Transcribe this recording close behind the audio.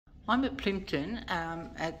I'm at Plimpton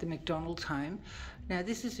at the McDonald's home. Now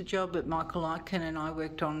this is a job that Michael Eichen and I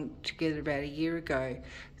worked on together about a year ago.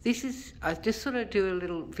 I just sort of do a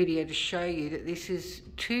little video to show you that this is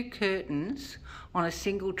two curtains on a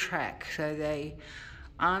single track, so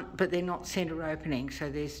but they're not centre opening. So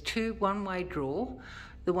there's two one-way drawer.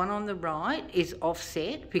 The one on the right is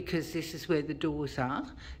offset because this is where the doors are.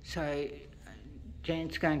 So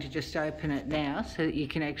Jan's going to just open it now so that you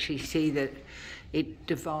can actually see that it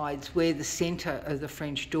divides where the centre of the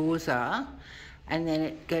French doors are, and then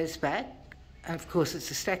it goes back. Of course,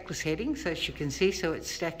 it's a stackless heading, so as you can see, so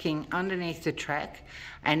it's stacking underneath the track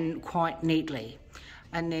and quite neatly.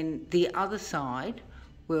 And then the other side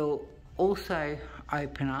will also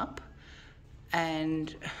open up,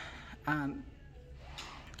 and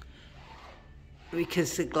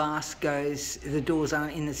because the doors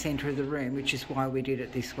aren't in the centre of the room, which is why we did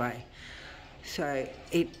it this way. So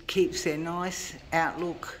it keeps their nice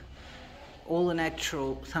outlook, all the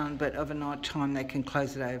natural sun, but of a night time they can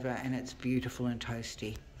close it over and it's beautiful and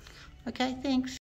toasty. Okay, thanks.